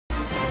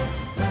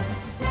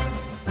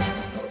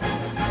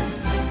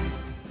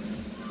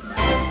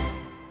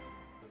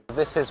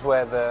This is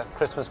where the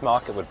Christmas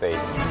market would be.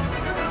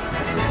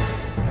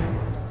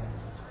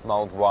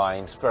 Mulled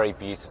wines, very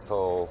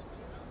beautiful.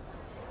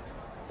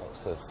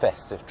 Lots of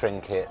festive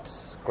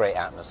trinkets, great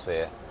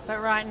atmosphere.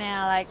 But right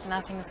now, like,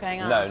 nothing's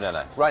going on? No, no,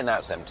 no. Right now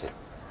it's empty.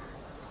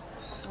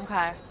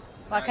 Okay.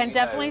 Well, I can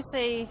definitely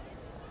see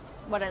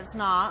what it's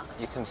not.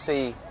 You can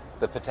see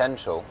the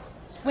potential.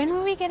 When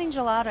were we getting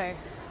gelato?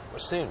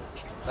 Soon.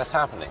 That's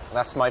happening.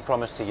 That's my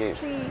promise to you.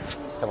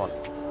 Please. Come on.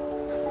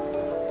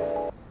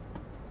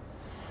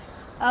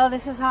 Oh,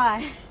 this is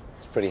high.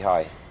 It's pretty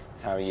high.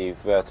 How are you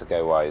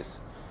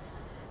vertigo-wise?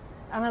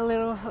 I'm a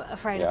little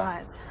afraid of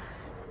heights.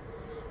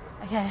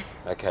 Okay.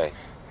 Okay.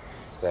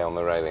 Stay on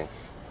the railing.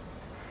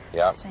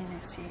 Yeah. Stay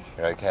next to you.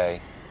 You're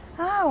okay.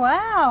 Oh,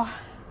 wow.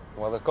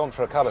 Well, they've gone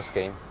for a colour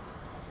scheme.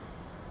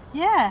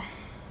 Yeah.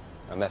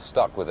 And they're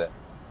stuck with it.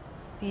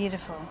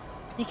 Beautiful.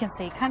 You can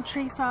see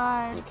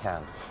countryside. You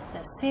can.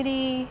 The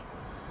city.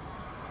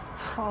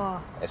 Oh.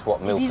 It's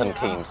what Milton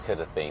Keynes could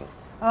have been.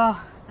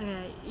 Oh,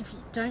 okay. If you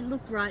don't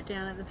look right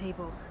down at the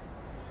people,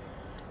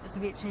 it's a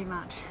bit too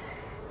much.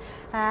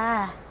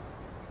 Ah.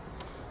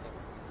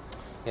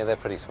 Yeah, they're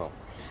pretty small.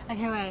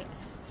 Okay, wait.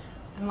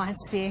 I might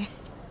spear.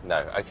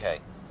 No,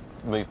 okay.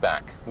 Move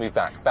back. Move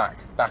back.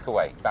 Back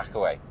away. Back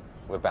away.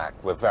 We're back.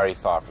 We're very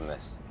far from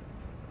this.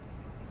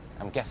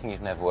 I'm guessing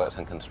you've never worked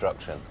in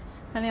construction.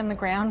 Only on the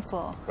ground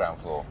floor. Ground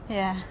floor.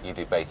 Yeah. You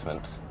do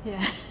basements.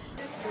 Yeah.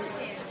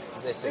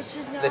 This is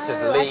Richard, no, this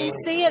is I lean. can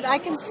see it. I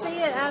can see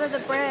it out of the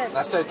bread.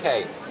 That's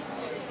okay.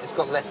 It's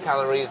got less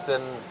calories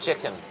than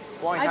chicken.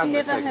 Why I've hasn't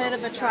never it heard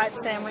of a tripe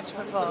sandwich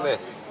before. Look at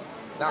this.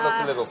 That looks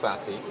a little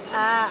fatty.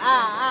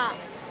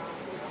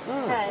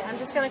 Okay, I'm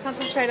just going to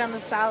concentrate on the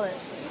salad.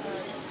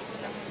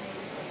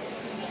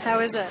 How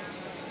is it?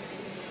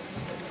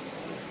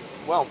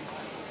 Well,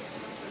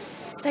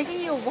 it's taking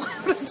you a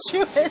while to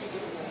chew it.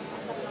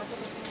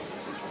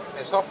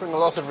 it's offering a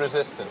lot of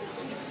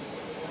resistance.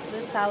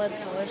 This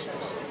salad's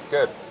delicious.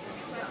 Good.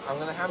 I'm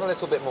going to have a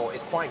little bit more.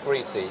 It's quite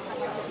greasy.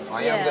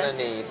 I am going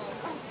to need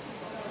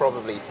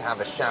probably to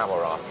have a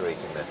shower after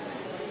eating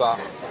this. But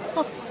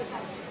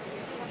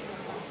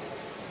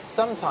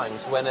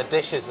sometimes when a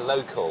dish is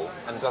local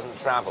and doesn't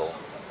travel,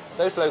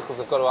 those locals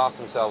have got to ask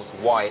themselves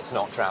why it's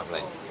not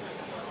travelling.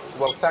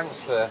 Well, thanks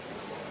for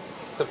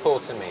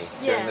supporting me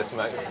during this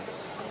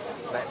moment.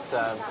 Let's.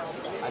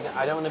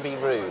 I don't want to be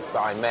rude, but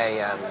I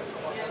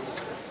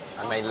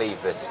may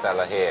leave this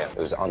fella here. It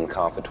was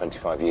uncarved for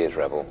 25 years,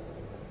 Rebel.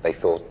 They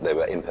thought they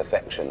were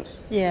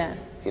imperfections. Yeah.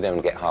 You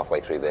don't get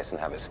halfway through this and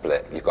have it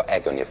split. You've got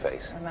egg on your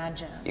face.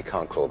 Imagine. You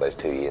can't claw those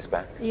 2 years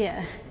back. Yeah.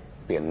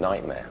 It'd be a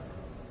nightmare.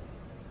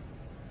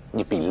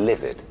 You'd be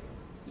livid.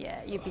 Yeah,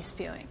 you'd be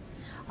spewing.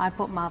 I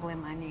put marble in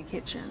my new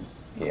kitchen.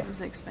 It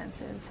was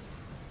expensive.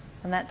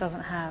 And that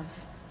doesn't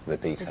have the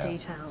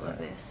detail of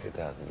this. It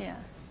doesn't. Yeah.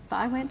 But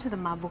I went to the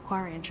marble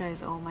quarry and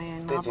chose all my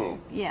own marble.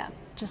 Did you? Yeah.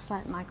 Just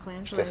like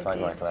Michelangelo Just like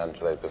did.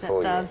 Michelangelo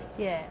before you.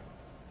 Yeah.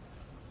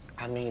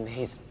 I mean,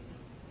 he's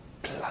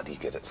bloody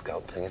good at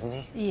sculpting, isn't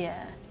he?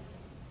 Yeah.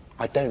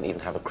 I don't even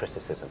have a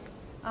criticism.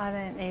 I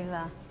don't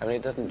either. I mean,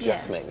 it doesn't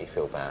just make me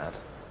feel bad,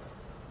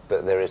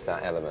 but there is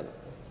that element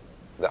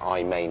that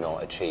I may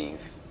not achieve.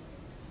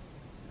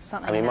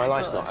 Something I mean, my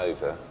life's good. not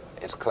over.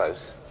 It's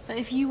close. But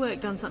if you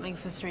worked on something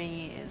for 3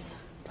 years...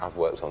 I've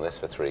worked on this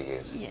for 3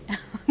 years. Yeah,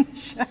 on the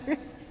show.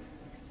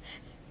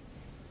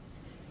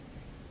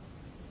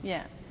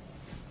 Yeah.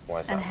 Why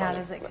is that And how funny?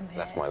 does it compare?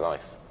 That's my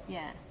life.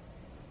 Yeah.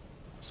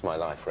 It's my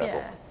life, Rebel.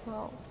 Yeah,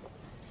 well...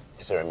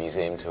 Is there a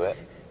museum to it?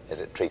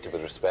 Is it treated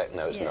with respect?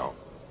 No, it's not.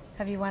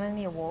 Have you won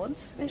any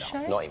awards for this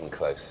show? Not even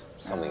close.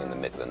 Something in the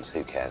Midlands.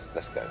 Who cares?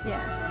 Let's go.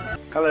 Yeah.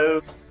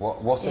 Hello.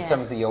 What are some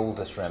of the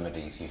oldest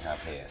remedies you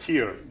have here?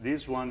 Here,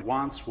 this one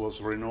once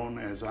was renowned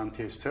as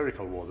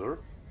anti-hysterical water,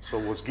 so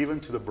it was given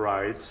to the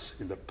brides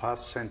in the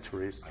past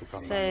centuries to come.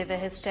 So the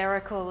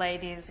hysterical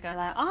ladies go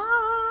like, oh.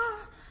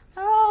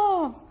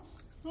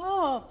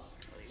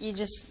 You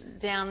just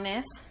down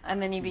this,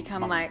 and then you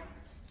become like,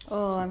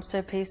 oh, I'm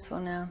so peaceful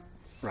now.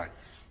 Right.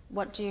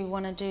 What do you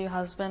want to do,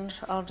 husband?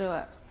 I'll do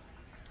it.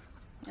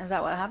 Is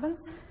that what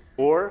happens?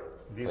 Or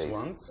this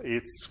one,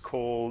 it's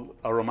called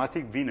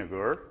aromatic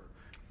vinegar,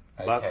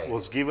 but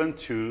was given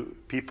to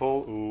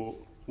people who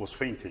was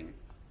fainting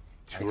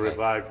to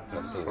revive them.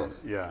 Let's see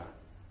this. Yeah.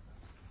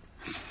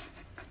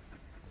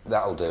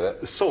 That'll do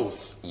it.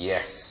 Salt.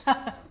 Yes.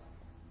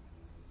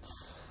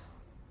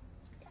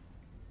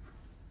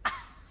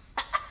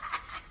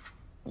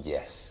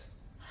 Yes.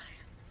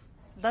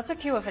 That's a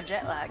cure for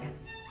jet lag.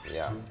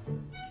 Yeah.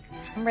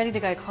 I'm ready to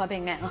go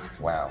clubbing now.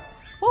 Wow.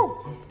 Woo!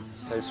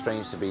 So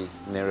strange to be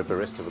near a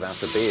barista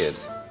without a beard.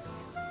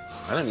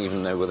 I don't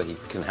even know whether he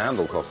can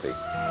handle coffee.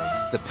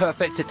 The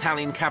perfect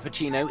Italian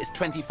cappuccino is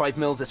 25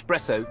 ml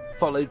espresso,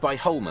 followed by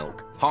whole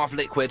milk, half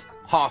liquid,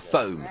 half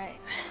foam. Right.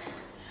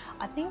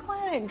 I think why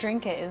I don't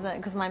drink it is that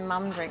because my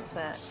mum drinks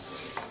it.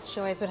 She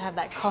always would have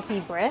that coffee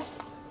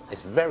breath.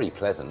 It's very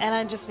pleasant. And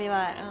I'd just be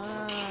like,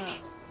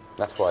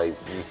 That's why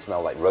you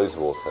smell like rose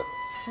water,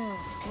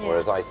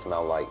 whereas I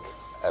smell like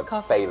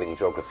a failing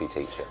geography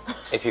teacher.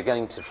 If you're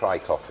going to try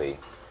coffee,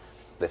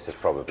 this is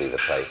probably the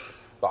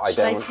place. But I Should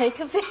don't. I take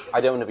us in?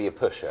 I don't want to be a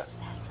pusher.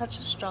 That's such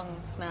a strong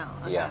smell.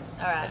 Okay. Yeah.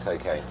 All right. That's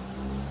okay.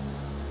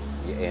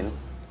 You're in.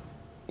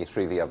 You're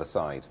through the other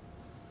side.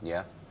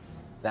 Yeah.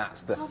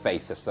 That's the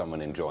face of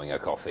someone enjoying a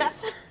coffee.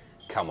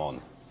 Come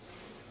on.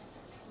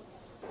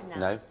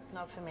 No?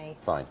 Not for me.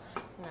 Fine.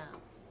 No.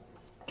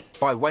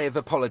 By way of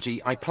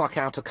apology, I pluck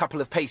out a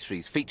couple of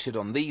pastries featured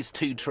on these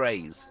 2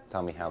 trays.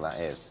 Tell me how that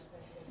is.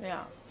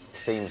 Yeah.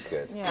 Seems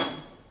good. Yeah.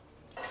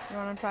 You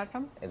want to try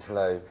some? It's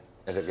low.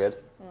 Is it good?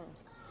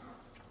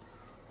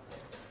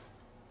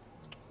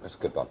 It's a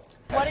good one.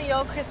 What are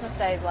your Christmas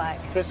days like?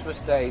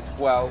 Christmas days,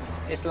 well,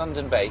 it's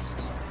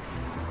London-based.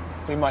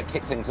 We might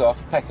kick things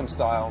off, Peckham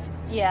style,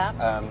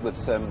 Yeah. with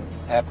some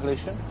air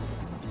pollution.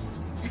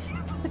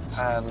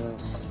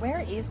 And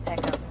Where is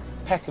Peckham?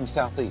 Peckham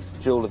Southeast,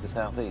 jewel of the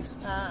Southeast.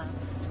 Ah.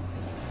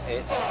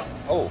 It's...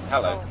 Oh,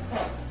 hello.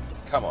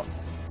 Come on.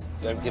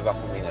 Don't give up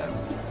on me now.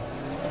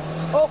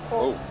 Oh.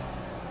 Oh.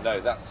 No,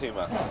 that's too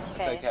much. Okay.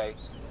 It's okay.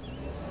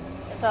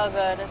 It's all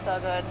good. It's all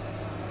good.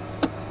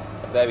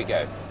 There we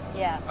go.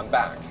 Yeah. I'm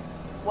back.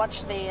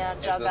 Watch the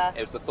It jogger.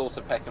 was the thought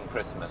of Peckham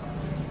Christmas.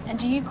 And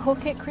do you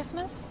cook at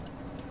Christmas?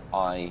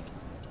 I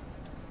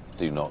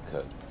do not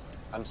cook.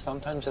 I'm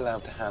sometimes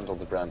allowed to handle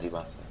the brandy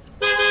butter.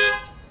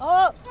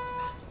 Oh.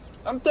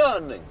 I'm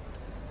darling.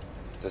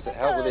 Does it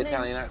help with the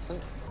Darling. Italian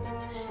accent?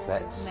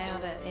 Let's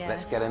Nailed it, yeah.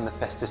 Let's get in the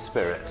festive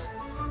spirit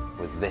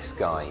with this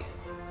guy.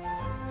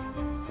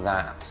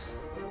 That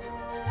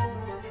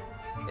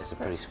is a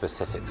pretty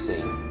specific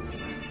scene.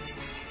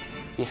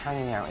 If you're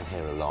hanging out in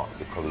here a lot,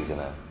 you're probably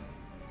gonna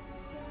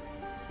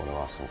want to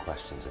ask some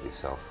questions of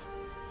yourself.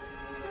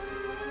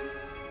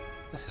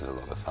 This is a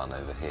lot of fun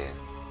over here.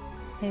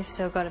 He's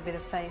still got to be the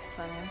face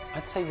on him.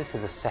 I'd say this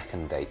is a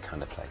second date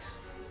kind of place.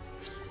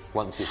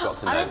 Once you've got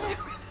to I know don't them.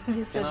 know.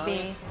 This You would know?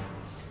 be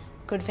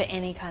good for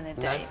any kind of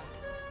No. date.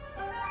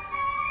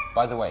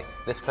 By the way,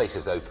 this place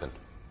is open.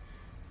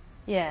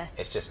 Yeah.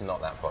 It's just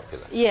not that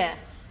popular. Yeah.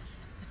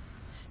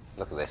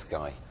 Look at this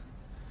guy.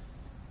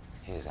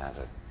 He's had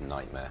a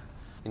nightmare.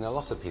 You know,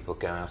 lots of people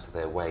go out of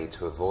their way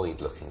to avoid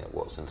looking at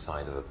what's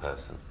inside of a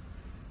person.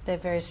 They're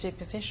very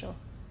superficial.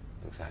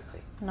 Exactly.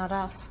 Not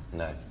us.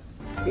 No.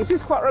 Is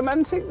this quite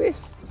romantic,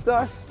 this? It's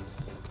nice.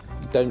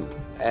 Don't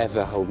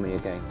ever hold me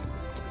again.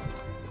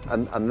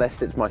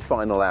 Unless it's my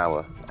final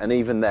hour. And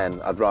even then,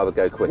 I'd rather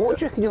go quicker. What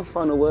do you reckon your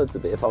final words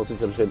would be if I was to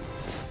finish him?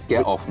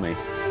 Get off me.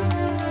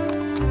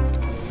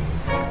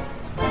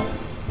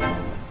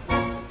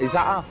 Is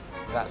that us?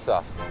 That's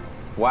us.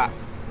 Wow.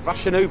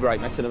 Russian Uber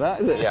ain't messing about,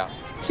 is it? Yeah.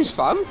 This is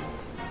fun.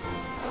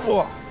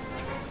 Oh.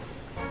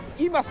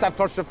 You must have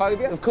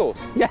claustrophobia. Of course.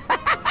 Yeah.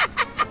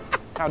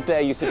 How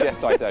dare you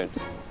suggest I don't?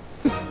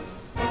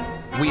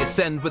 We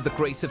ascend with the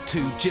grace of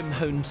 2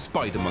 gym-honed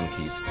spider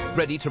monkeys,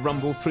 ready to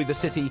rumble through the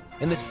city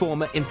in this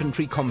former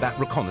infantry combat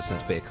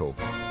reconnaissance vehicle.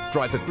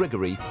 Driver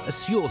Grigory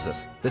assures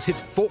us that his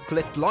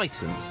forklift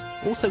license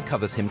also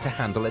covers him to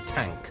handle a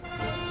tank,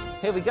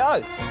 Here we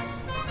go.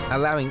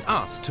 allowing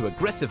us to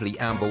aggressively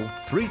amble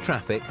through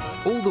traffic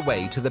all the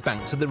way to the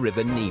banks of the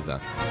river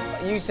Neva.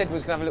 You said we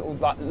was going to have a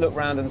little look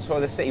round and tour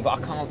the city, but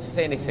I can't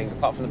see anything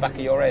apart from the back of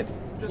your head.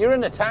 You're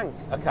in a tank.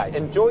 Okay.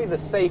 Enjoy the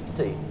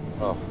safety.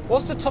 Oh.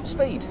 What's the top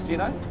speed? Do you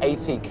know?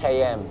 80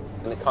 km,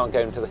 and it can't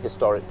go into the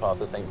historic part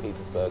of St.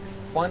 Petersburg.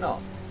 Why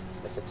not?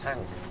 It's a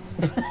tank.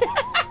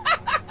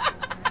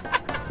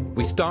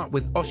 We start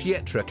with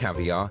Oshietra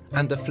caviar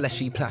and a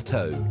fleshy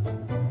plateau.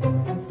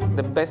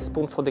 The best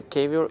spoon for the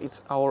caviar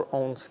is our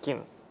own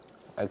skin,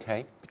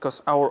 Okay.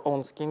 because our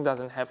own skin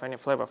doesn't have any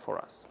flavor for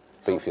us.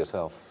 Speak for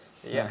yourself.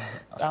 Yeah.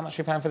 How much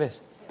are you paying for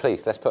this?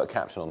 Please, let's put a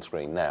caption on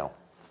screen now.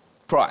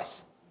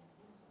 Price.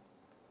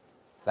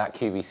 That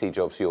QVC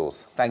job's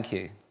yours. Thank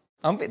you.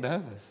 I'm a bit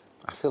nervous.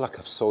 I feel like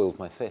I've soiled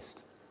my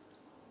fist.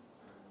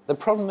 The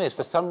problem is,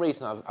 for some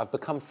reason, I've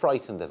become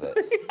frightened of it.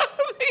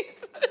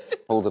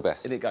 All the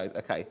best. In it goes,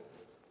 okay.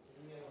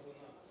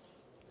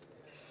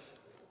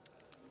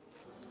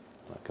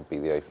 That could be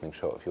the opening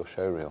shot of your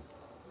show reel.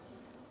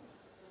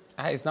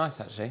 That is nice,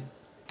 actually.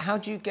 How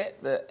do you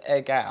get the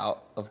egg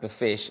out of the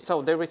fish?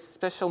 So there is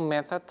special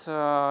method,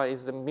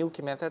 is the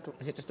milky method.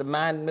 Is it just a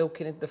man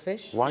milking the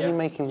fish? Why are you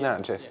making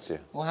that gesture?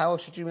 Well, how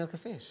else should you milk a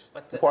fish?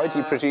 Why do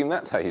you presume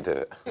that's how you do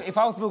it? If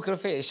I was milking a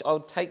fish, I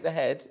would take the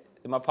head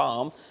in my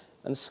palm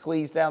and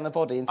squeeze down the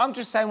body. I'm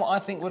just saying what I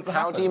think would happen.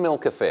 How do you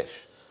milk a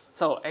fish?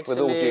 So actually, With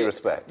all due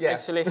respect. Yeah.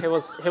 Actually, he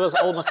was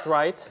almost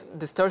right.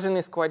 The sturgeon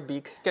is quite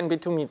big, can be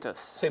 2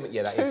 meters.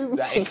 Yeah, that 2 is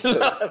meters.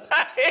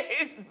 that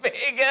is big,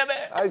 isn't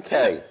it?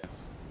 Okay.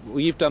 Well,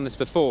 you've done this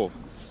before.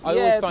 I Yeah,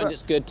 always find but-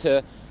 it's good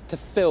to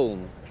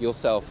film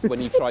yourself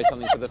when you try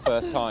something for the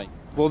first time.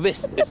 Well,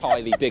 this is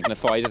highly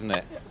dignified, isn't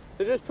it?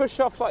 So just push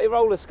off like you're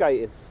roller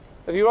skating.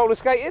 Have you roller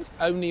skated?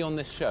 Only on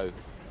this show.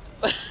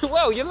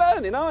 Well, you're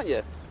learning, aren't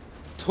you?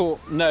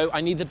 No,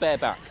 I need the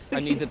bareback. I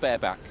need the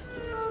bareback.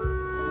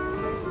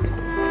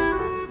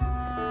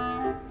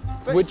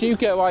 Would you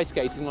go ice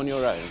skating on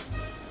your own?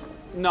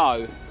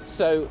 No.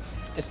 So,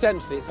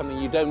 essentially, it's something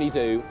you'd only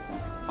do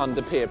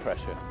under peer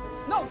pressure.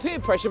 Not peer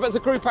pressure, but it's a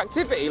group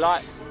activity.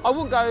 Like, I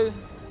wouldn't go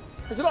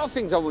There's a lot of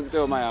things I wouldn't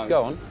do on my own.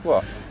 Go on.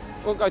 What? I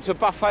wouldn't go to a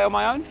buffet on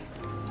my own.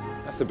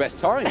 That's the best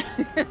time.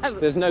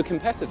 There's no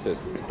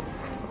competitors.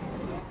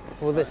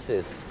 Well, this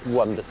is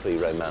wonderfully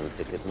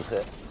romantic, isn't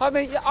it? I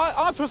mean,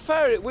 I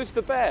prefer it with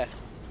the bear.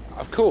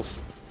 Of course.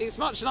 It's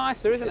much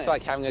nicer, isn't it? It's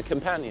like having a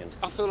companion.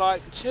 I feel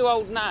like two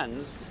old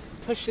nans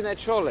pushing their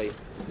trolley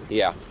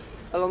Yeah.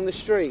 along the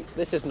street.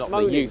 This is not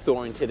moaning. the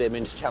youth-oriented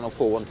image Channel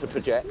 4 want to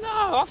project. No,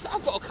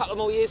 I've got a couple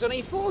more years on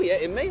E4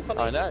 yet in me.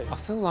 I know. I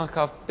feel like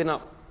I've been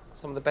up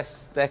some of the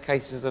best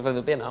staircases I've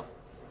ever been up.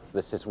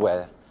 This is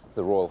where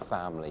the royal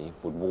family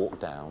would walk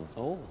down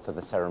for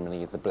the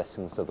ceremony of the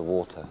blessings of the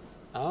water.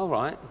 Oh,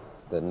 right.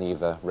 The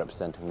Neva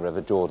representing the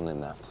River Jordan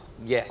in that.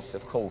 Yes,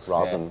 of course.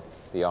 Rather than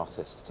the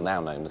artist, now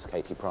known as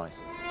Katie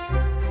Price.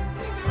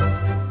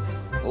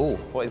 Oh,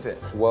 what is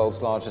it?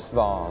 World's largest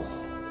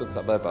vase. Looks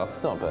like bird bath.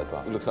 It's not a bird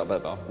bath. It looks like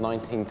bird bath.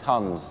 19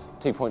 tons,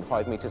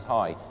 2.5 metres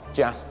high.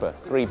 Jasper,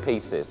 3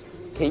 pieces.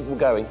 Keep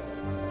going.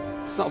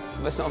 It's not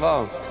a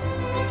vase.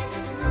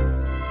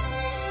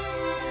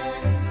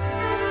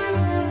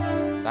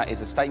 That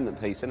is a statement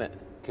piece, isn't it?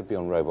 Could be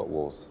on Robot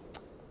Wars.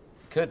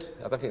 Could.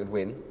 I don't think it would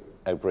win.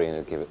 O'Brien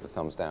would give it the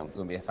thumbs down.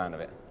 Wouldn't be a fan of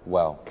it.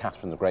 Well,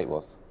 Catherine the Great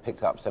was. Picked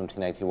up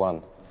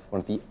 1781.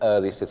 One of the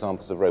earliest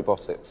examples of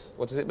robotics.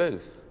 What does it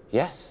move?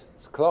 Yes,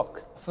 it's a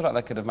clock. I feel like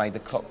they could have made the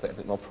clock bit a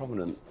bit more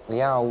prominent.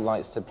 The owl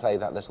likes to play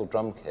that little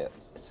drum kit.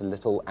 It's a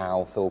little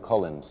owl Phil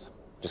Collins.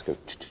 Just go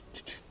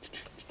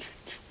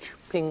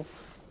ping.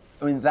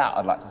 I mean, that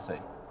I'd like to see.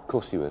 Of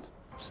course you would.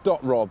 Stop,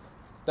 Rob.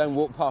 Don't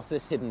walk past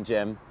this hidden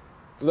gem.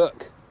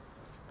 Look.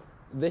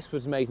 This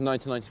was made in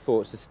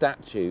 1994. It's a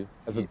statue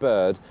of a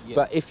bird. Yeah.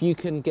 But if you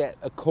can get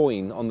a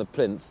coin on the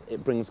plinth,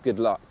 it brings good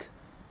luck.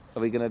 Are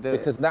we going to do it?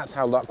 Because that's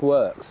how luck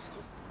works.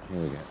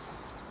 Here we go.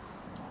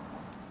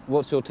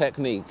 What's your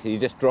technique? Are you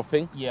just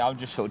dropping? Yeah, I'm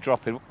just sort of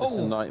dropping. It's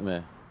a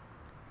nightmare.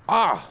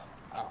 Ah!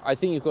 I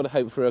think you've got to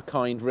hope for a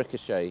kind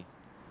ricochet.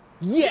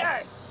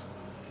 Yes!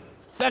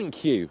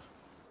 Thank you.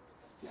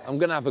 I'm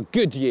going to have a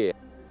good year.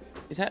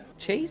 Is that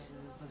cheese?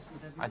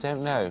 I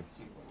don't know.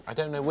 I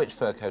don't know which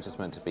fur coat it's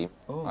meant to be.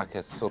 Like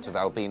a sort of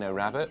albino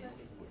rabbit.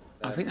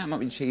 I think that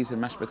might be cheese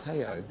and mashed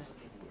potato.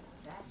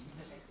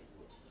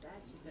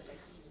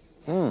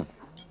 I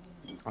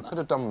could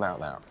have done without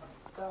that.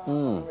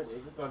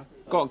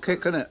 Got a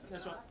kick in it.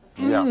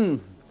 Yeah.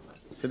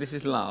 So this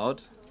is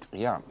lard.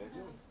 Yeah.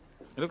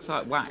 It looks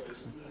like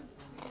wax.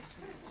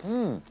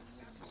 That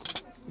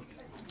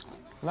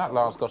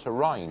lard's got a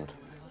rind.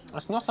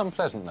 That's not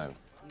unpleasant, though.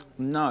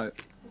 No.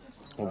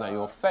 Although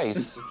your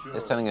face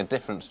is telling a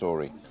different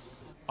story.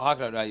 I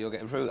don't know how you're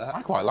getting through that.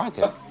 I quite like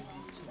it.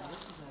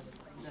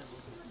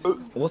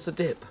 What's the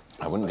dip?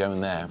 I wouldn't go in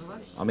there.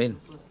 I'm in.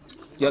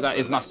 Yeah, that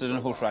is mustard and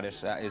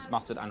horseradish. That is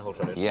mustard and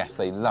horseradish. Yes,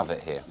 they love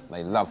it here.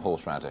 They love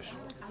horseradish.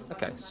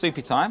 OK,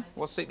 soupy time.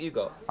 What soup you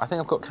got? I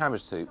think I've got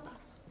cabbage soup.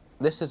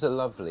 This is a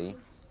lovely,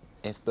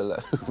 if below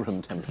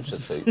room temperature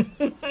soup.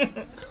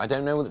 I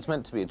don't know whether it's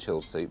meant to be a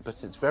chilled soup,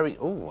 but it's very...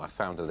 Oh, I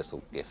found a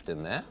little gift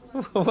in there.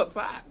 What's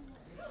that?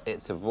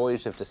 It's a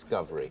voyage of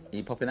discovery. Are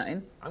you popping that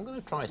in? I'm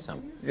going to try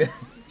some. Yeah.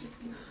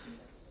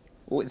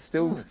 Oh, it's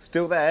still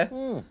there.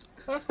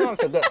 That's hard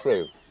to get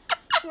through.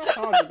 That's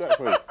hard to get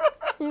through.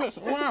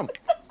 Wow.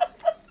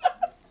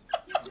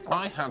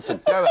 I had to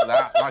go at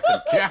that like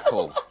a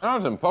jackal. That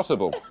was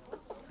impossible.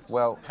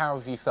 Well, how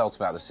have you felt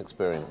about this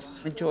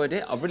experience? Enjoyed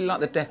it. I really like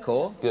the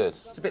decor. Good.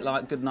 It's a bit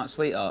like Good Night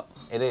Sweetheart.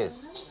 It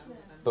is,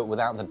 but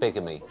without the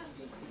bigamy.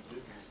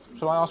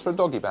 Shall I ask for a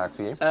doggy bag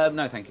for you?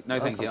 No, thank you. No,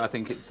 thank you. I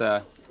think it's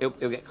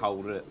it'll get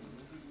cold, will it?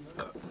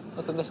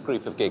 Look at this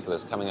group of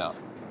gigglers coming up.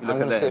 Look I'm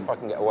going to at see them. if I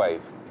can get a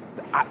wave.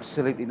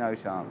 Absolutely no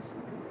chance.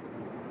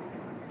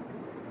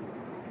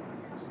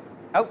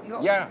 Oh, you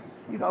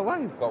got a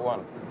wave. Got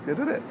one. It's good,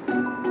 isn't it?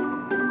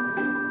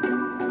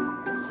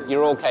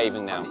 You're all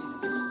caving now.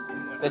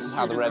 This is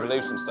how the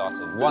revolution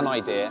started. One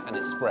idea and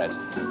it spread.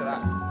 Look at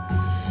that.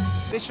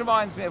 This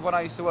reminds me of when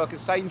I used to work at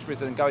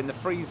Sainsbury's and go in the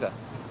freezer.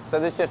 So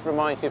this just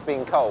reminds you of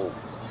being cold?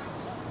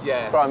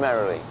 Yeah.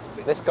 Primarily.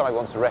 This guy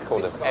wants a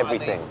record of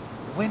everything.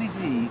 When is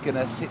he going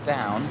to sit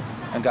down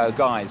and go,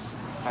 guys,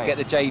 get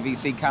the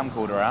JVC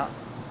camcorder out?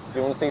 Do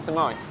you want to see some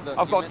ice?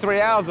 I've got 3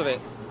 hours of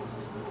it.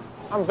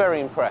 I'm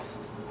very impressed.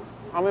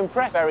 I'm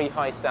impressed. Very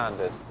high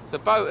standard. It's a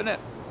boat, isn't it?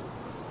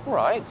 All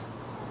right.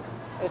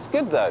 It's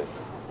good, though.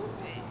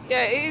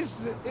 Yeah, it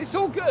is. It's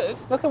all good.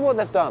 Look at what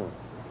they've done.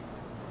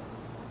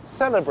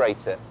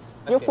 Celebrate it.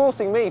 You're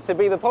forcing me to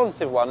be the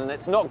positive one, and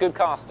it's not good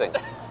casting.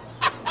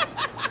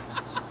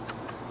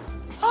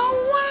 Oh,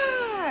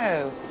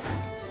 wow!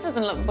 This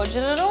doesn't look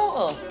budget at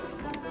all.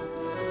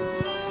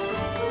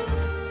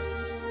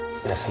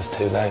 This is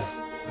too low.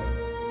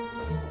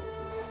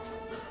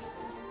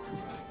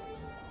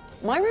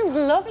 My room's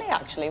lovely,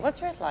 actually. What's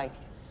yours like?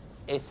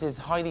 It is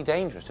highly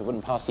dangerous. It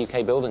wouldn't pass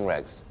UK building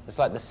regs. It's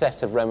like the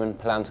set of Roman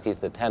Polanski's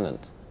The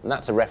Tenant, and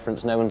that's a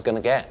reference no one's going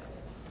to get.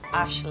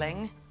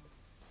 Ashling.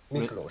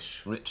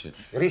 Miklos. Richard.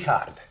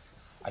 Richard.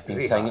 I've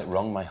been saying it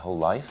wrong my whole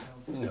life?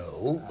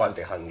 No, but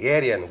the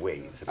Hungarian way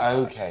is Richard.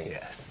 OK.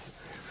 Yes.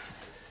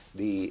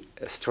 The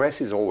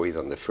stress is always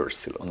on the first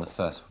syllable. On the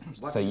first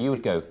one. So you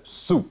would go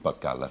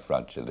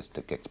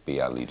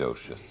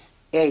supercalifragilisticexpialidocious.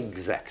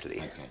 Exactly.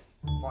 Okay.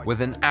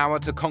 With an hour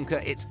to conquer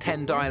its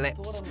 10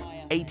 dialects,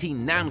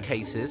 18 noun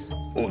cases,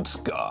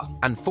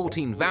 and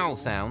 14 vowel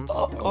sounds.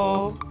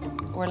 Uh-oh.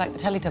 We're like the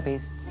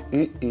Teletubbies.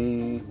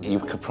 You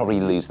could probably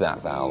lose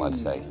that vowel, I'd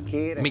say.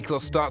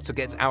 Miklos starts to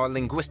get our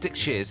linguistic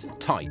shears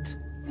tight.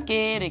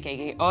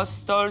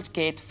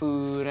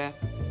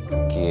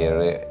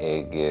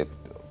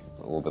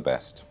 All the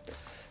best.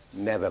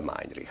 Never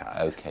mind,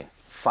 Rhod. Okay.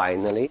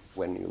 Finally,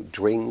 when you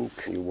drink,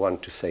 you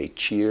want to say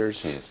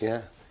cheers. Cheers.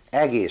 Yeah.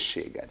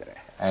 Egészségedre.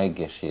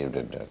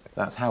 Egészségedre.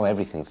 That's how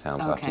everything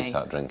sounds after you Okay.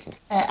 start drinking.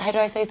 How do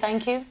I say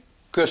thank you?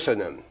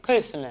 Köszönöm.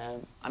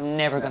 Köszönöm. I'm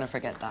never going to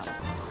forget that.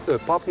 A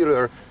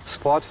popular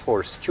spot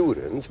for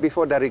students.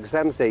 Before their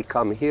exams, they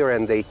come here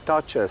and they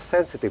touch a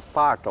sensitive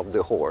part of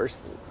the horse,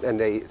 and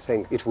they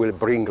think it will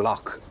bring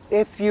luck.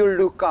 If you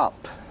look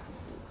up,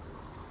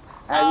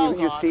 and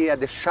you see at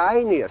the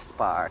shiniest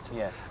part,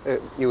 Yes.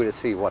 you will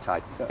see what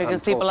I'm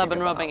Because people have been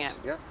talking rubbing about.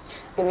 it. Yeah?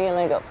 Give me a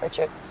leg up,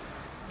 Richard.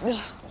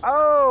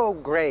 Oh,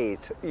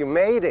 great. You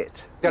made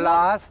it. The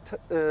last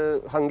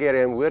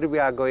Hungarian word we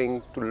are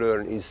going to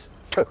learn is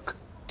tök.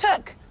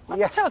 Tuk. What's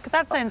Yes. tuk?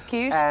 That sounds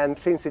cute. And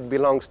since it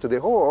belongs to the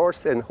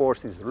horse, and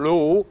horse is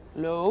low,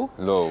 Low.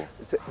 Low.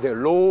 the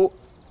low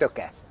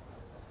töke.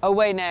 Oh,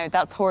 wait, now,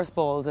 that's horse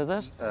balls, is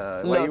it?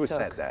 Well, you tuk.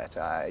 said that.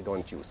 I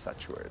don't use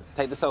such words.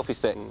 Take the selfie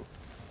stick.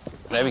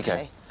 There we go.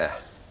 Okay.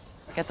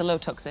 Get the low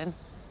tucks in.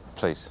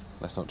 Please,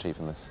 let's not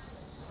cheapen this.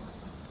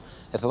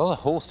 There's a lot of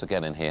horse to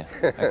get in here.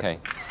 Okay.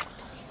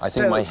 I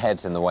think my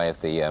head's in the way of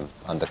the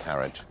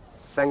undercarriage.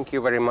 Thank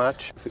you very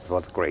much. It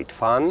was great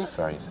fun.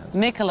 Very fancy.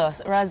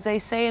 Miklos, or as they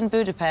say in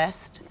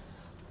Budapest,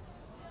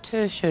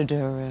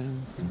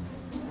 Tüsödöröm.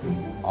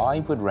 I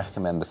would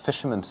recommend the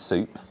fisherman's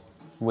soup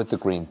with the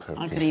green perfume.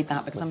 I could eat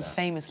that because I'm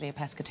famously a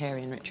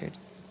pescatarian, Richard.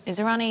 Is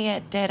there any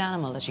dead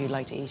animal that you'd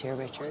like to eat here,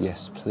 Richard?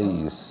 Yes,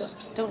 please.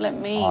 Don't let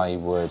me I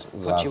would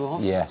put you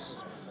off.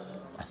 Yes.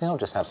 I think I'll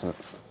just have some...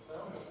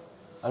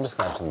 I'm just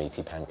going to have some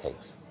meaty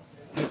pancakes.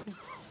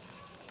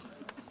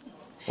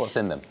 What's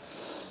in them?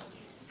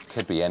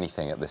 Could be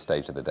anything at this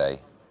stage of the day.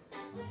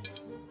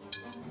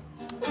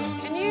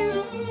 Can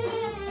you...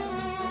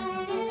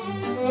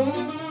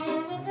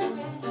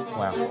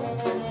 Wow.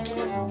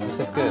 This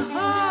is good.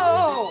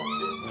 Oh!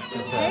 This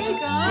is, Hey,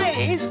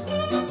 guys!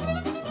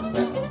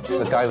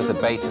 the guy with the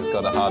bait has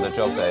got a harder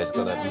job there. He's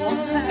got to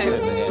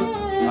deliver it in.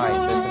 Hi,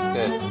 this is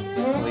good.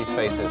 All these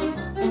faces.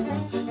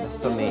 This is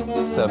suddenly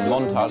it's a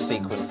montage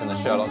sequence in the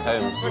Sherlock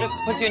Holmes. Sort of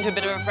puts you into a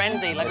bit of a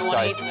frenzy, like This I want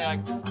to guy- eat something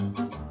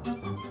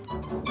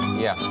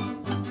like... Yeah.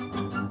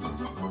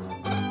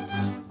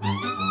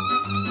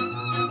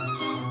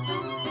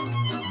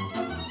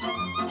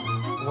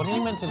 What are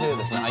you meant to do at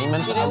this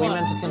moment? Are we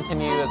meant to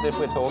continue as if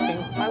we're talking?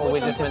 Or are we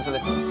just meant to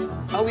listen?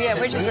 Oh, yeah,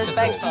 we're just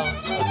respectful.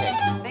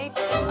 Okay.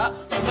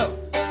 No.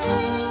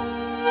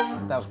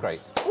 That was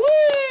great. Woo!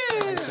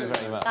 Thank you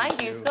very much.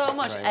 Thank you so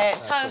much.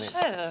 That's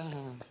Tasha.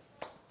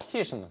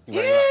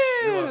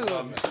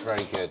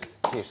 Very good.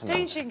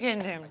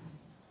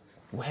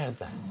 Where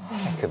the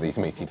heck are these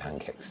meaty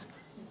pancakes?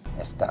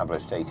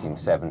 Established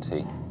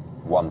 1870,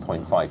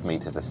 1.5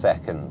 metres a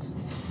second.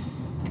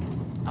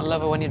 I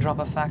love it when you drop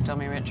a fact on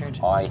me, Richard.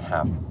 I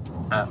have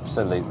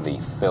absolutely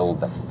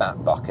filled the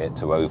fat bucket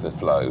to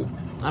overflow.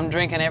 I'm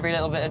drinking every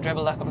little bit of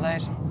dribble that comes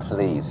out.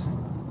 Please,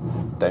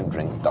 don't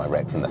drink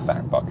direct from the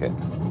fat bucket.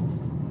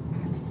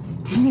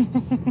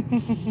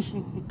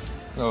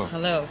 Oh.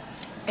 Hello.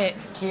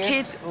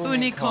 Kit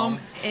unicum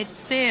et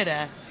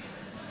sera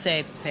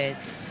sepet.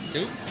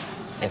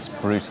 It's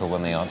brutal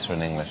when they answer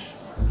in English.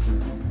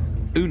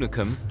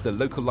 Unicum, the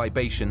local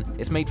libation,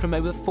 is made from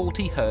over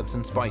 40 herbs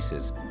and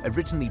spices,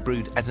 originally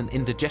brewed as an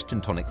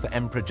indigestion tonic for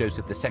Emperor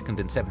Joseph II in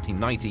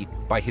 1790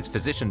 by his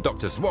physician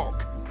Dr.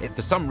 Zwok. It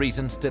for some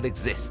reason still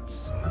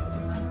exists.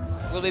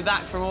 We'll be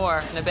back for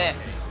more in a bit.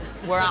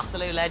 We're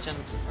absolute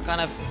legends. We're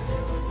kind of...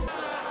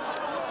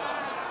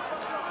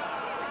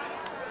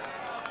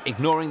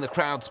 Ignoring the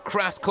crowd's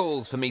crass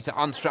calls for me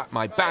to unstrap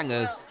my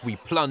bangers, we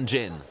plunge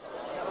in.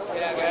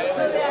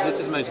 This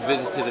is the most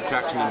visited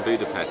attraction in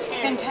Budapest. You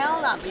can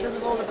tell that because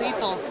of all the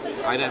people.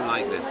 I don't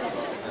like this.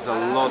 There's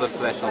a lot of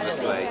flesh on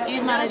display.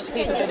 You've managed to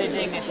keep a bit of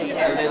dignity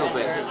here. A little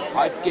bit.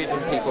 I've given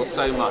people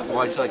so much.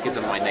 Why should I give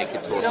them my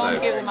naked torso?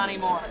 Don't give them any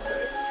more.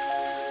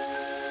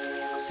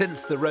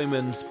 Since the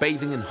Romans,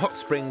 bathing in hot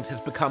springs has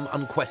become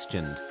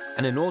unquestioned,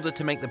 and in order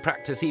to make the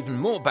practice even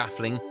more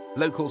baffling,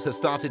 locals have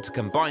started to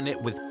combine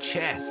it with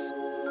chess.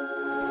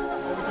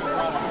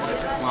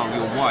 Well,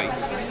 you're white,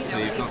 so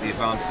you've got the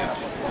advantage.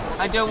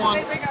 I don't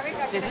want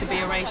this to be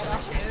a racial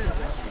issue.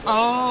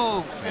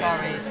 Oh,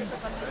 sorry.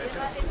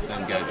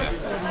 Don't go there.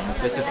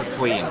 This is the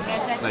queen,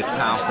 most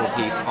powerful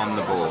piece on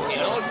the board.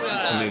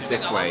 Move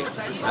this way,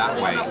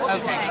 that way,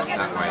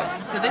 that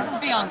way. So this is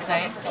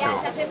Beyonce.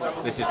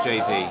 Sure. This is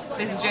Jay-Z.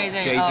 This is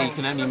Jay-Z. Jay-Z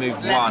can only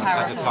move Less one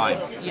at a powerful. time.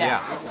 Yeah.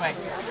 Right.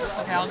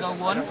 Okay, I'll go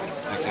one.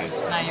 Okay.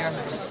 Now you're a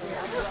move.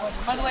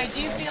 By the way,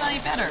 do you feel any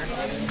better?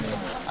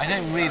 I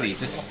don't really,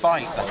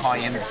 despite the high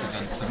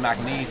incidence of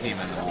magnesium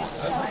in the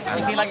water. Do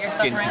you feel like you're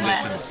skin suffering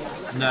conditions.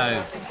 less?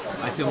 No,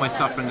 I feel my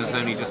suffering has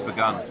only just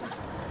begun.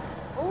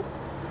 Oh.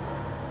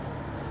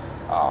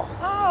 Oh.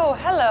 Oh,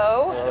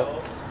 hello.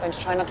 Hello. I'm going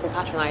to try not to be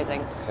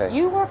patronising. Okay.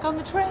 You work on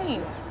the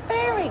train.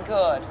 Very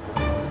good.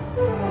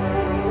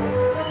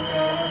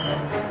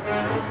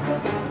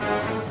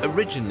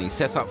 Originally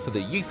set up for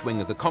the youth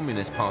wing of the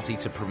Communist Party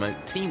to promote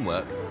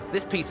teamwork,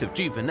 this piece of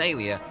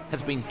juvenilia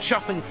has been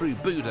chuffing through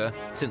Buda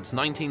since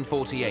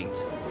 1948.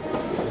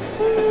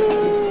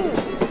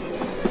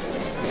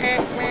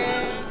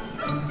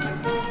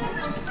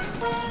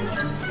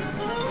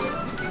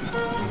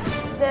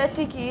 The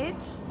ticket.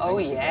 Oh,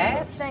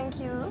 yes. Thank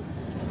you.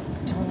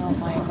 I don't know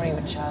if I agree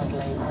with child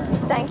labour.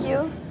 Thank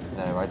you.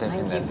 No, I don't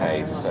think they're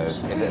very paid, so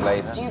much. is it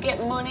labour? Do you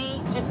get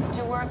money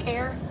to work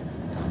here?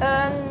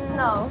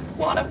 No.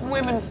 What have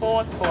women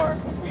fought for?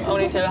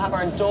 Only to have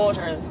our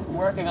daughters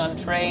working on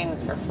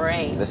trains for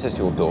free. This is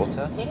your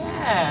daughter?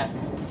 Yeah.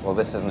 Well,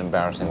 this is an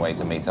embarrassing way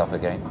to meet up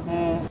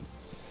again.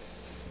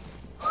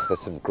 There's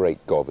some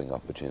great gobbing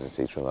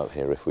opportunities from up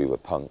here if we were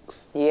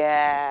punks.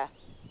 Yeah.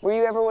 Were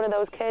you ever one of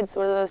those kids,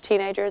 one of those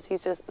teenagers who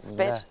used to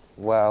spit? Yeah.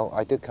 Well,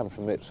 I did come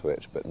from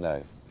Ipswich, but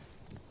no.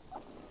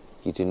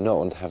 You do not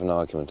want to have an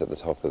argument at the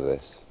top of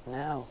this.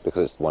 No.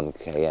 Because it's 1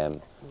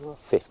 km,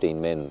 15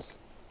 mins.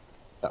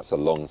 That's a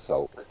long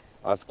sulk.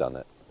 I've done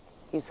it.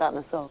 You sat in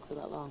a sulk for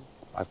that long?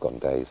 I've gone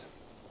days.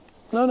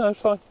 No,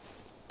 it's fine.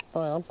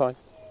 Fine, I'm fine.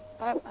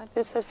 I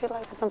just feel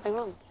like there's something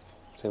wrong.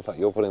 Seems like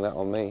you're putting that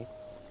on me.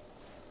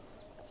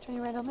 Turn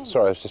your right on me.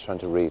 Sorry, I was just trying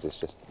to read. It's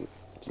just...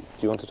 Do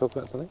you want to talk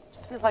about something?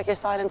 Just feels like your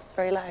silence is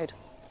very loud.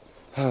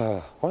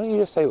 Why don't you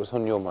just say what's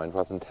on your mind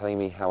rather than telling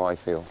me how I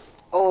feel?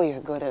 Oh, you're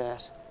good at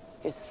it.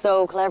 You're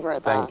so clever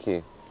at that. Thank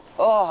you.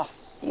 Oh,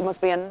 you must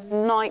be a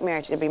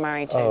nightmare to be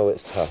married to. Oh,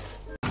 it's tough.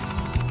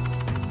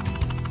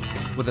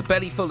 With a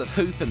belly full of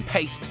hoof and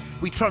paste,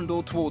 we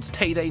trundle towards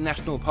Teide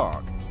National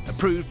Park,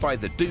 approved by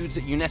the dudes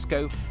at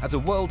UNESCO as a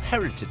World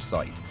Heritage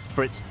Site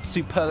for its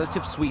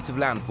superlative suite of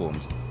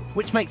landforms,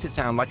 which makes it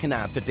sound like an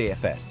ad for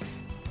DFS.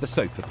 The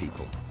sofa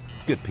people.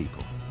 Good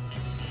people.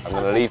 I'm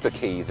going to leave the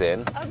keys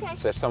in, Okay.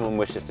 so if someone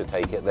wishes to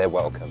take it, they're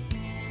welcome.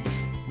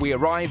 We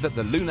arrive at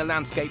the lunar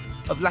landscape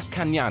of Las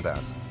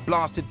Cañadas,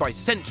 blasted by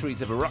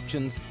centuries of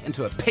eruptions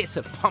into a pit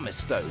of pumice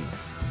stone.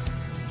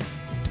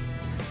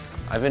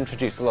 I've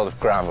introduced a lot of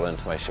gravel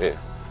into my shoe.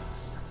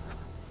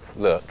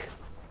 Look.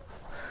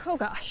 Oh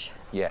gosh.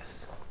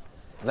 Yes.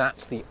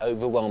 That's the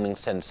overwhelming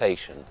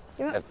sensation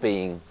of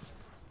being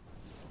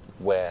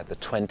where the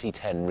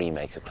 2010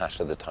 remake of Clash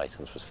of the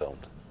Titans was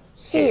filmed.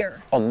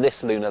 Here. On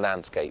this lunar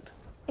landscape.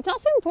 It's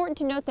also important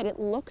to note that it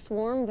looks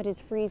warm but is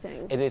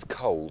freezing. It is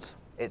cold.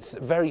 It's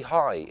very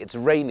high. It's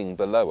raining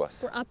below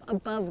us. We're up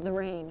above the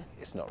rain.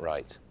 It's not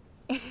right.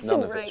 It None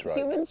isn't of right. it's right.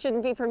 Humans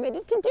shouldn't be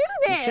permitted to do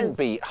this. You shouldn't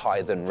be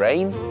higher than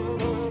rain.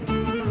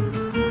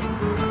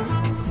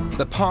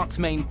 The park's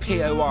main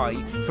POI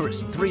for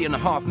its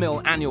 3.5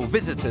 mil annual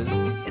visitors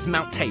is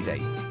Mount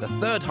Teide, the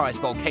third highest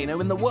volcano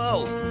in the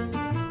world.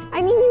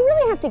 I mean, you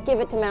really have to give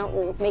it to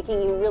mountains,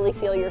 making you really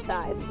feel your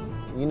size.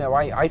 You know,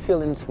 I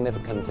feel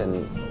insignificant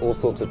in all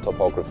sorts of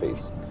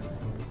topographies.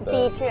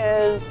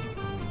 Beaches,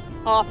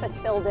 office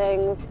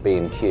buildings.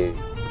 B&Q.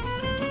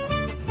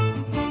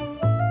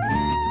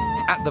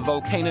 At the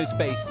volcano's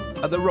base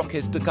are the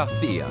Roques de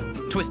Garcia,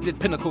 twisted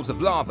pinnacles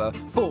of lava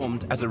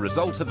formed as a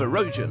result of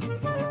erosion.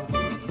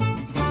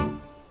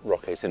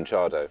 Roque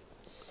Hinchado,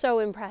 So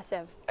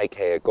impressive.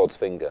 aka God's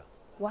finger.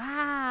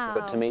 Wow.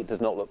 But to me, it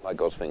does not look like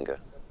God's finger,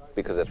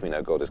 because as we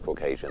know, God is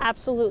Caucasian.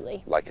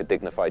 Absolutely. Like a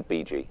dignified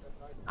BG.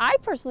 I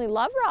personally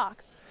love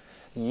rocks.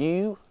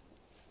 You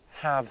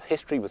have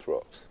history with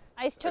rocks.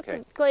 I took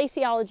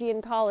glaciology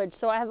in college,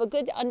 so I have a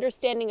good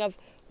understanding of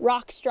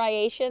rock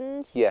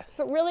striations. Yes.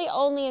 But really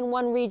only in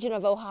one region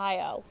of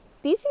Ohio.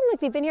 These seem like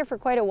they've been here for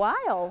quite a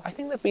while. I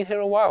think they've been here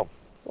a while.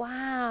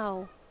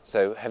 Wow.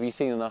 So, have you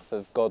seen enough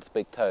of God's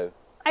big toe?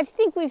 I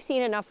think we've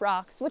seen enough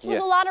rocks, which was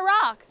Yeah. a lot of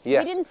rocks.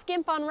 Yes. We didn't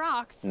skimp on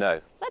rocks.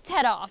 No. Let's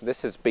head off.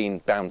 This has been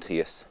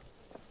bounteous.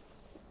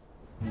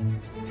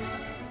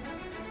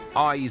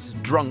 Eyes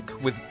drunk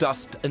with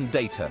dust and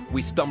data,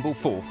 we stumble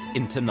forth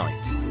into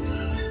night.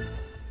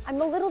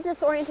 I'm a little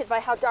disoriented by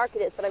how dark it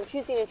is, but I'm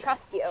choosing to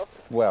trust you.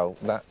 Well,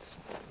 that's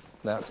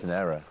an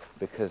error,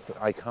 because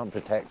I can't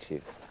protect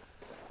you.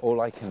 All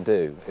I can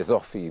do is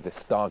offer you the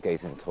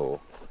stargazing tour,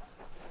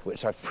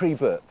 which I've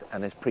pre-booked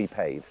and is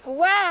prepaid.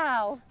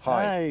 Wow.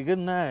 Hi. Good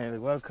night.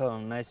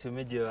 Welcome. Nice to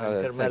meet you. I'm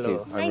Hello, Carmelo.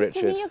 thank you. I'm Nice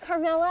Richard. to meet you,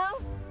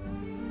 Carmelo.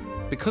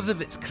 Because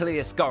of its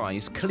clear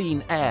skies,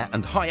 clean air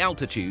and high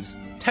altitudes,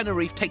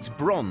 Tenerife takes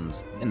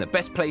bronze in the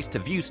best place to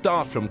view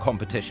stars from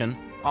competition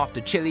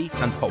after Chile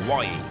and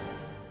Hawaii.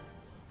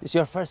 Is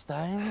your first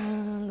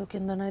time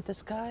looking the night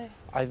sky?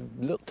 I've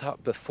looked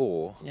up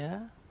before, Yeah?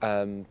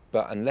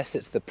 but unless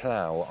it's the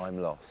plough, I'm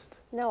lost.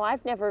 No,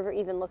 I've never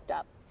even looked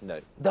up.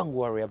 No. Don't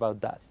worry about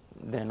that.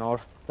 The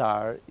North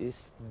Star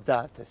is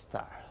that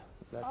star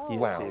that you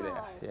Wow. see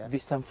there. Yeah.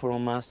 Distant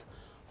from us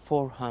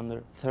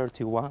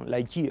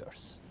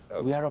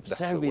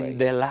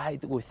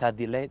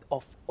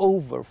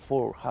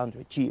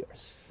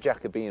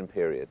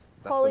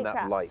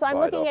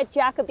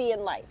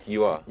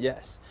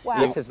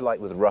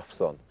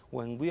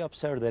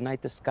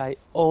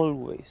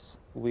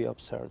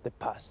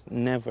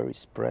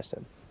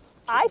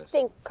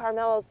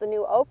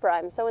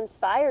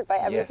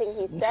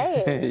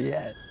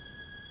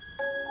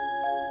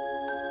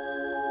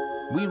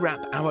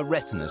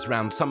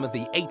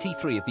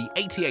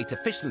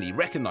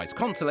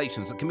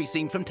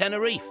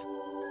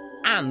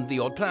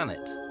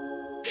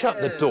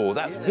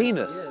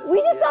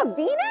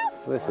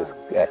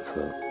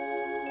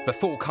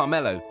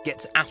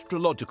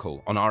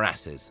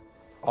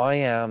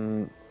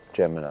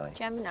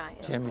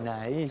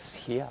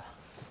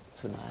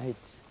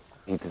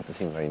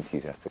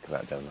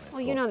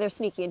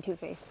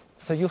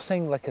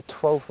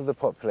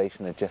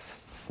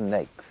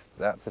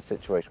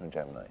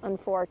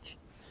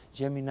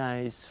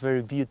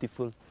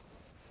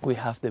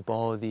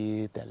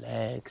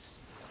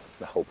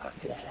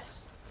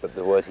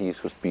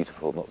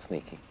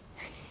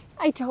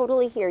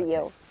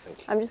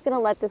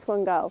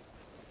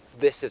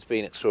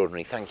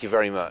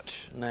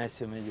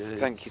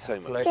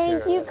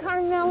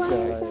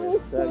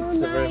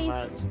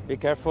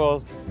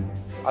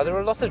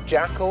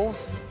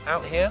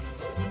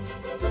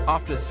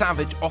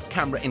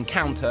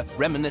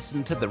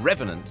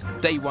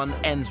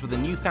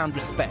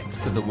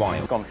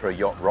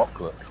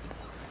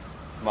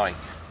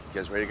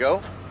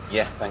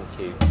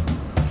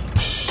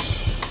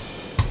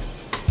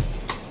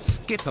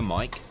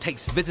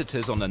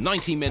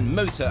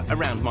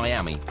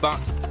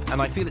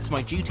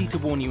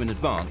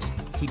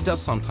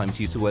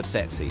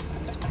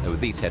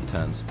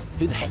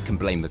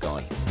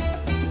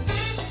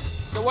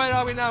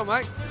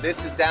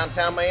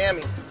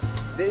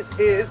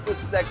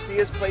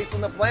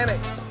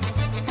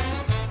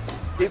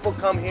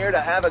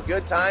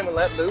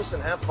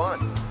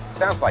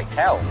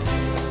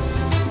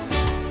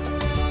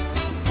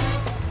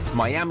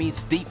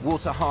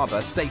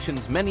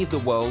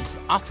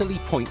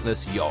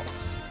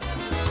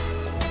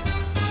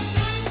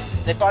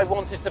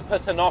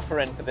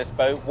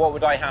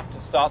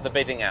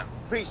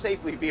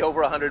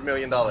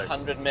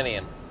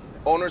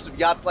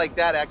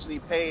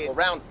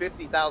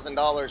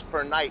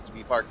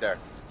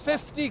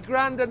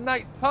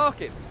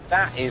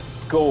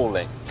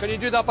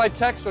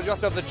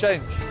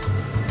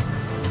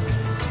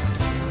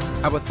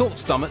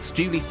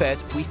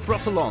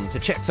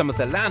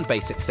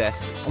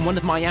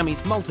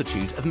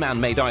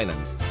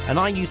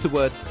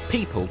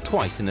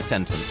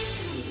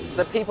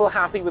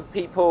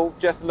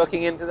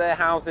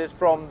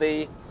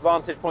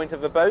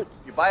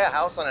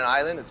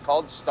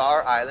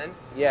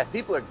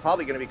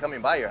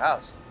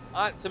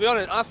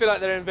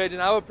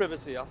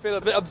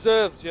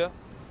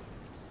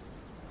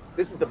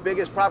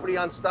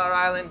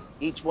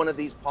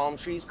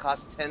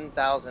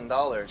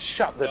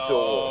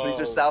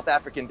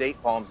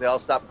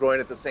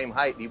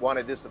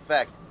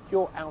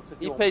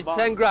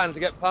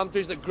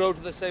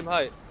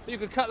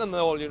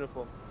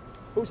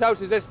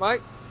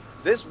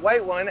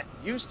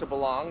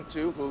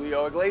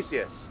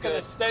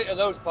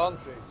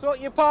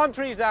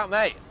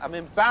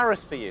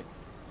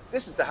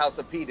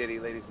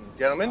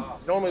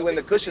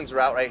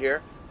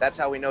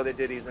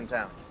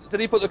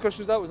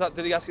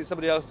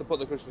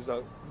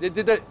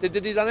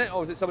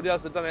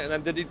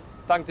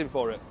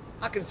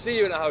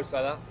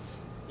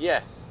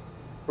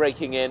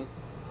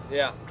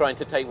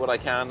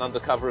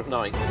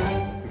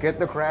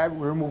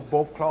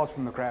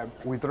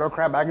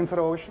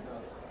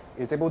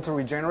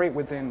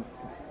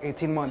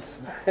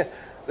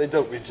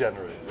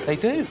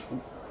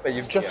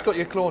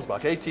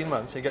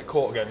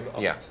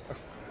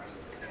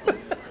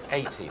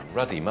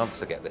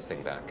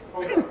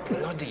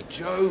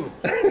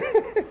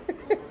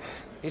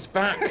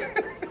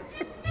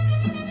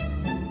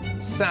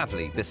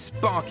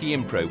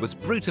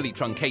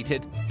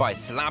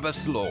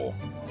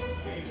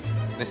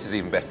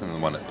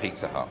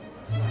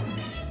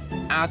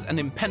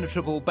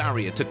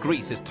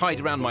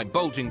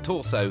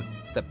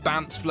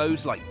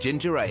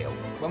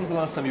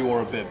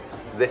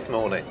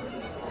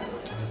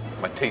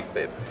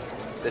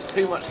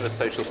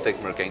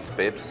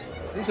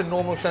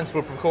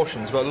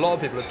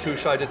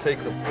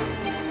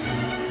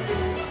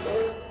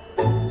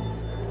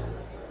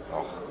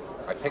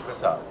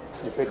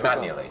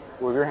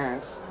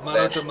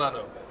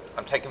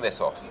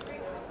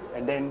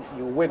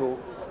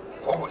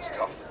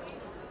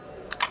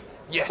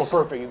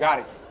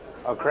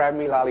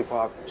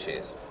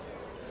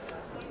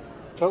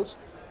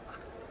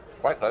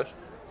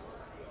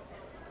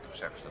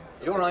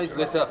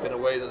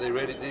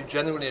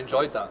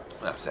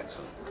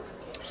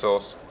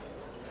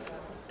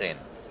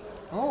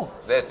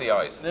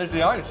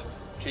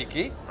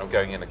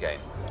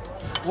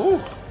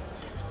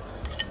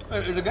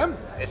It is again.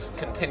 It's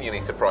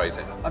continually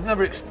surprising. I've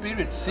never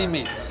experienced sea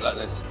meat like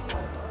this.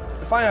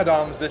 If I had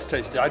arms this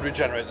tasty, I'd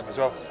regenerate them as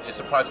well. You're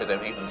surprised they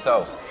don't eat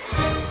themselves.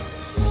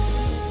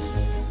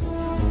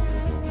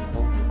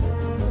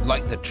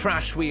 Like the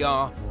trash we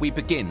are, we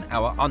begin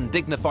our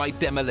undignified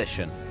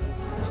demolition.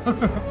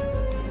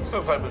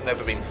 Feels like we've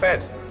never been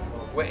fed.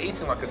 We're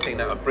eating like a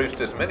scene out of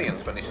Brewster's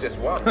Millions when he's just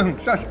won.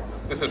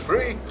 This is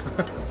free.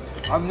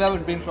 I've never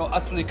been so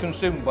utterly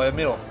consumed by a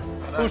meal.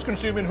 Who's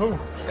consuming who?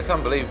 It's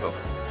unbelievable.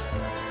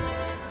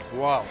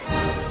 Wow.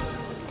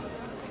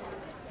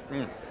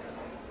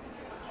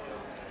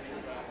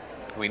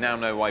 We now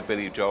know why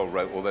Billy Joel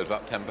wrote all those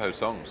up-tempo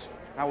songs.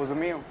 That was a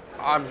meal.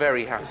 I'm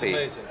very happy.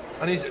 It's amazing.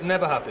 And he's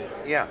never happy.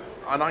 Yeah,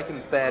 and I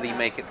can barely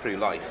make it through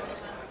life.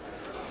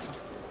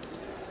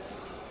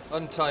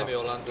 Untie me,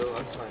 Orlando,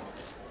 untie me.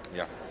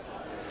 Yeah.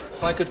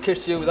 If I could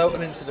kiss you without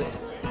an incident,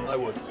 I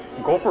would.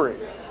 Go for it.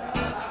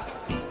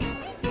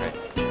 Okay.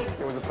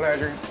 It was a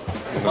pleasure.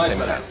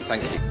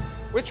 Thank you.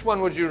 Which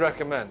one would you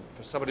recommend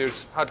for somebody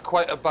who's had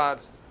quite a bad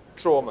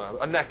trauma,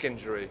 a neck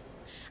injury?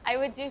 I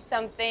would do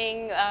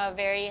something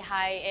very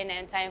high in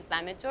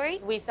anti-inflammatory.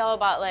 We sell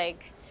about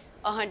like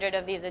 100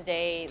 of these a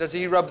day. Does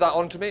he rub that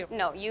onto me?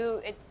 No,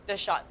 it's the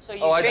shot. So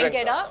you drink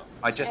it up.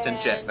 I just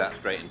inject that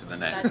straight into the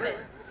neck. That's it.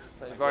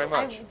 Thank you very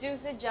much. I do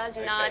suggest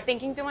not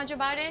thinking too much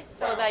about it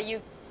so that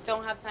you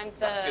don't have time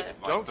to...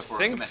 Don't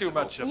think too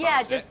much about it.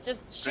 Yeah,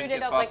 just shoot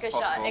it up like a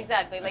shot.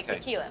 Exactly, like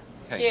tequila.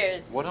 Okay.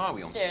 Cheers. What are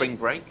we on? Cheers. Spring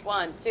break?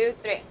 1, 2,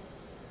 3.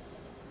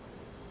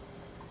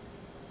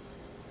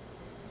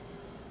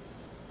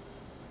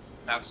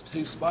 That's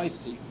too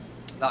spicy.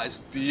 That is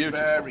beautiful.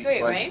 Very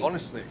spicy. Right?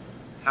 Honestly.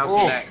 How's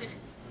your neck?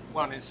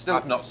 Well, it's still...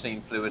 I've not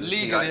seen fluidity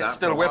legally, like that it's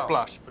still for a while.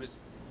 whiplash, but it's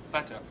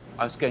better.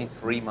 I was going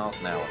 3 miles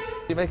an hour.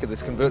 What do you make of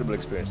this convertible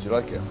experience? Do you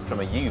like it? From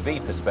a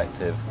UV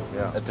perspective,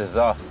 Yeah. a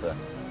disaster.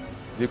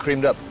 You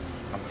creamed up?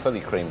 I'm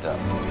fully creamed up.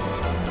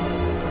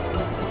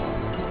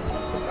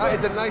 That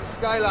is a nice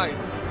skyline.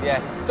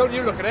 Yes. Don't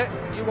you look at it.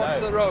 You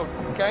watch No. the road,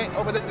 okay?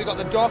 Over there we've got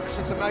the docks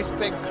with some nice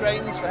big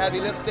cranes for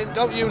heavy lifting.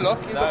 Don't you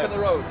look. You No. look at the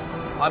road.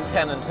 I'm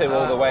 10 and 2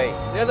 all the way.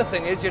 The other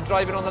thing is you're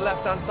driving on the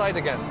left-hand side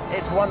again.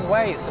 It's one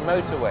way, it's a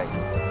motorway.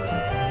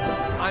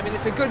 I mean,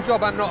 it's a good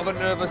job I'm not of a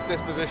nervous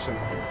disposition.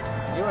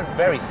 You're in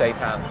very safe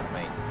hands with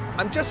me.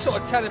 I'm just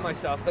sort of telling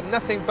myself that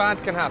nothing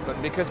bad can happen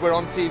because we're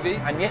on TV.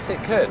 And yes,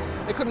 it could.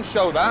 They couldn't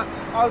show that.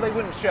 Oh, they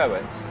wouldn't show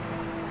it.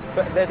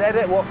 But they'd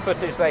edit what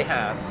footage they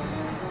had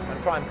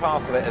and try and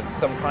parcel it as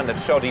some kind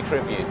of shoddy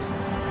tribute.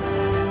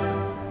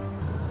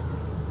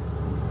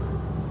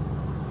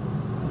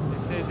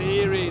 This is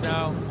eerie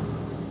now.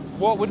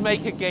 What would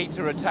make a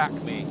gator attack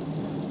me?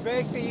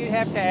 Basically, you'd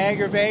have to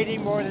aggravate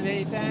him more than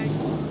anything.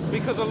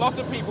 Because a lot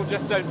of people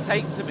just don't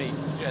take to me,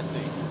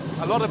 Jesse.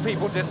 A lot of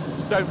people just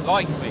don't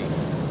like me.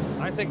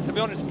 I think, to be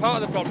honest,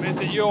 part of the problem is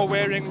that you're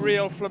wearing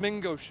real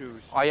flamingo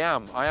shoes. I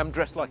am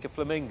dressed like a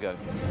flamingo.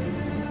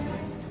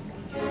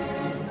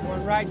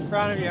 One right in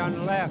front of you on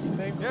the left,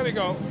 see? Here we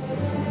go.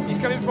 He's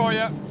coming for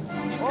you.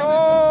 He's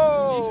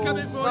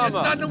coming for you.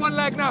 Stand on one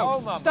leg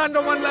now. Oh, stand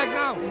on one leg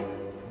now.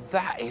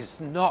 That is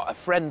not a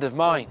friend of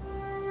mine.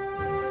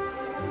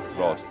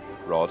 Rhod.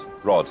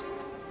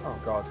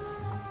 Oh, God.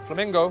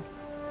 Flamingo.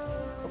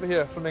 Over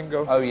here,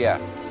 flamingo. Oh, yeah.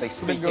 They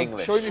speak Flamingo.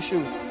 English. Show him your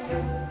shoes.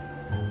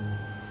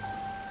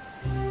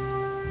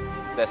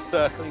 They're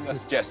circling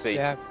us, Jesse.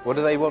 Yeah. What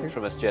do they want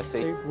from us,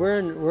 Jesse?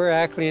 We're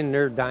actually in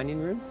their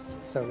dining room,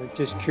 so they're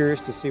just curious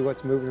to see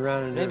what's moving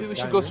around in Maybe their we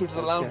should dining go room. through to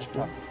the lounge.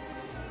 Yeah.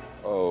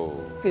 Oh.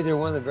 They're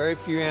one of the very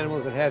few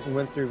animals that hasn't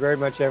went through very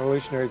much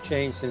evolutionary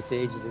change since the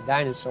age of the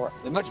dinosaur.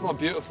 They're much more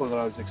beautiful than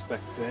I was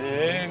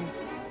expecting.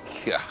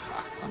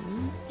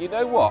 You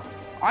know what?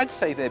 I'd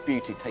say their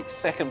beauty takes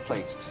second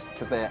place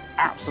to their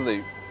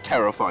absolute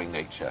terrifying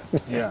nature.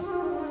 Yeah.